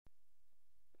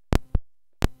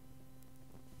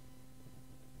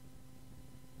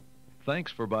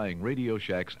Thanks for buying Radio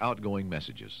Shack's Outgoing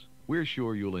Messages. We're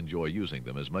sure you'll enjoy using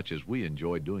them as much as we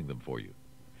enjoy doing them for you.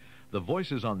 The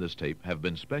voices on this tape have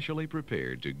been specially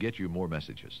prepared to get you more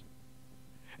messages.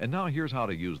 And now here's how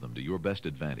to use them to your best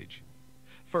advantage.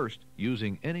 First,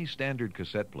 using any standard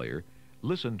cassette player,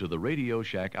 listen to the Radio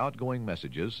Shack Outgoing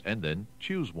Messages and then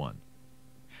choose one.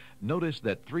 Notice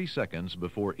that 3 seconds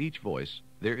before each voice,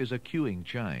 there is a cueing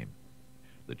chime.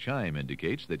 The chime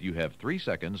indicates that you have 3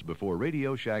 seconds before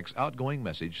Radio Shack's outgoing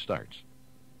message starts.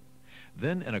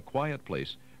 Then, in a quiet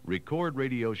place, record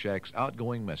Radio Shack's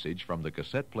outgoing message from the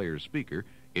cassette player's speaker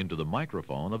into the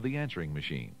microphone of the answering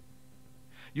machine.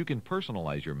 You can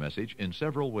personalize your message in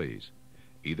several ways,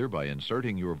 either by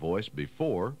inserting your voice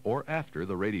before or after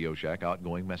the Radio Shack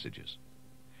outgoing messages.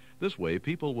 This way,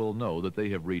 people will know that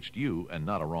they have reached you and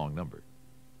not a wrong number.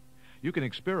 You can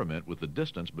experiment with the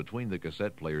distance between the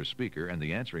cassette player's speaker and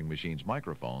the answering machine's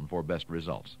microphone for best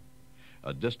results.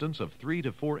 A distance of 3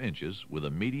 to 4 inches with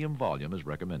a medium volume is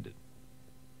recommended.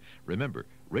 Remember,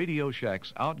 Radio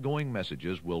Shack's outgoing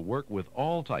messages will work with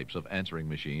all types of answering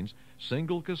machines,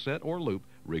 single cassette or loop,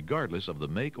 regardless of the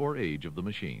make or age of the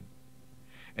machine.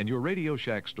 And your Radio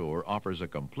Shack store offers a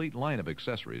complete line of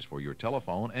accessories for your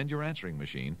telephone and your answering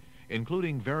machine,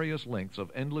 including various lengths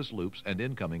of endless loops and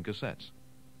incoming cassettes.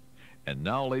 And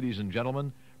now, ladies and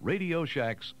gentlemen, Radio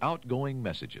Shack's outgoing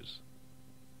messages.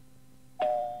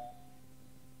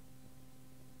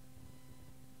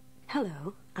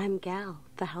 Hello, I'm Gal,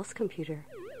 the house computer.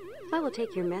 I will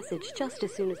take your message just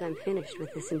as soon as I'm finished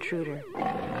with this intruder.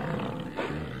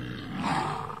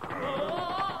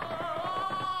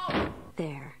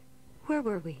 There. Where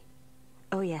were we?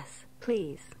 Oh, yes.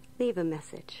 Please, leave a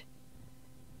message.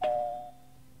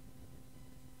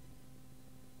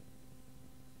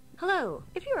 Hello.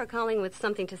 If you are calling with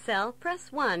something to sell,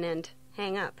 press 1 and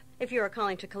hang up. If you are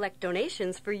calling to collect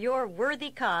donations for your worthy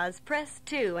cause, press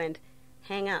 2 and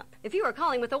hang up. If you are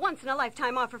calling with a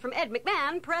once-in-a-lifetime offer from Ed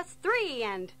McMahon, press 3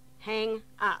 and hang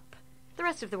up. The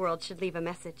rest of the world should leave a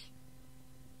message.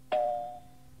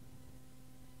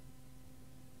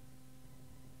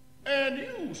 And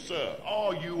you, sir,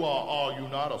 are you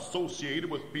not associated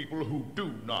with people who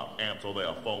do not answer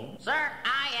their phones? Sir,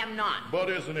 I am not.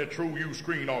 But isn't it true you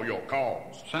screen all your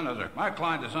calls? Senator, my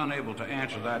client is unable to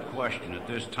answer that question at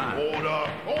this time. Order!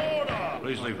 Order!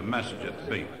 Please leave a message at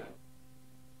the beep.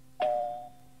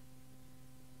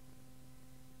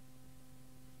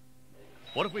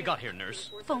 What have we got here, nurse?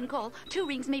 Phone call. 2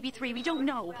 rings, maybe 3. We don't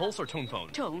know. Pulse or tone phone?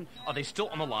 Tone. Are they still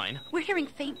on the line? We're hearing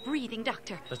faint breathing,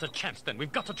 Doctor. There's a chance then.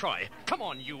 We've got to try. Come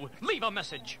on, you. Leave a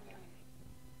message.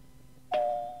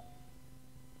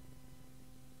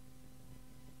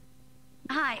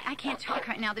 Hi, I can't talk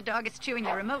right now. The dog is chewing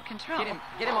the remote control. Get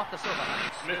him off the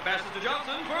sofa. Smith passes to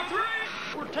Johnson for 3.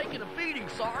 We're taking a beating,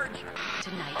 Sarge.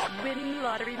 Tonight's winning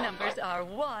lottery numbers are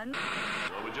 1.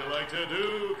 What would you like to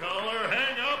do, caller?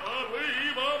 Hang up or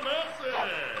leave a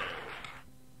message.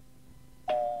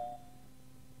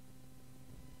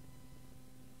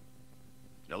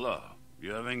 Hello.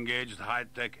 You have engaged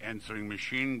high-tech answering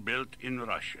machine built in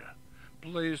Russia.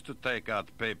 Please to take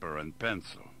out paper and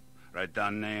pencil. Write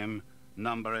down name,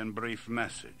 number, and brief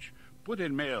message. Put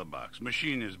in mailbox.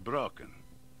 Machine is broken.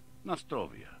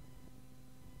 Nostrovia.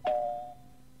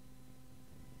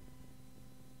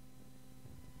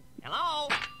 Hello?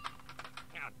 Oh,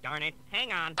 darn it.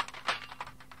 Hang on.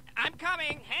 I'm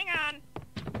coming. Hang on.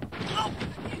 Oh!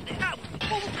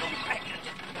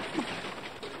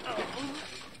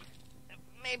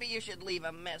 Maybe you should leave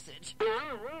a message.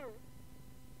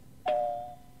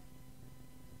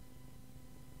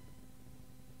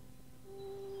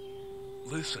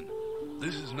 Listen,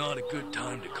 this is not a good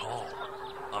time to call.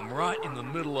 I'm right in the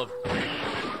middle of... I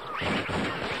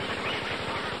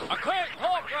can't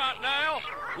talk right now.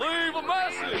 Leave a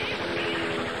message.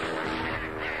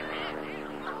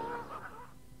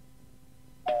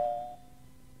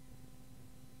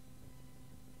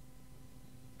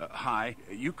 Hi.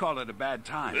 You called at a bad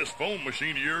time. This phone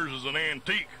machine of yours is an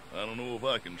antique. I don't know if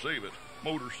I can save it.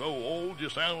 Motor's so old, you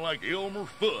sound like Elmer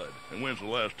Fudd. And when's the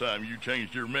last time you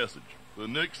changed your message? The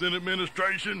Nixon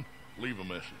administration? Leave a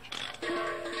message.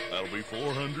 That'll be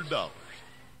 $400.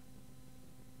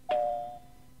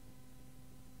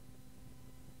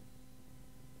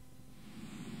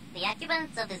 The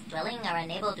occupants of this dwelling are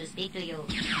unable to speak to you.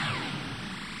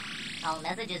 All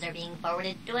messages are being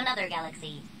forwarded to another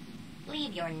galaxy.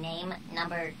 Leave your name,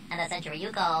 number, and the century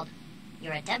you called.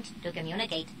 Your attempt to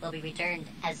communicate will be returned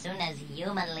as soon as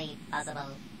humanly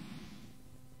possible.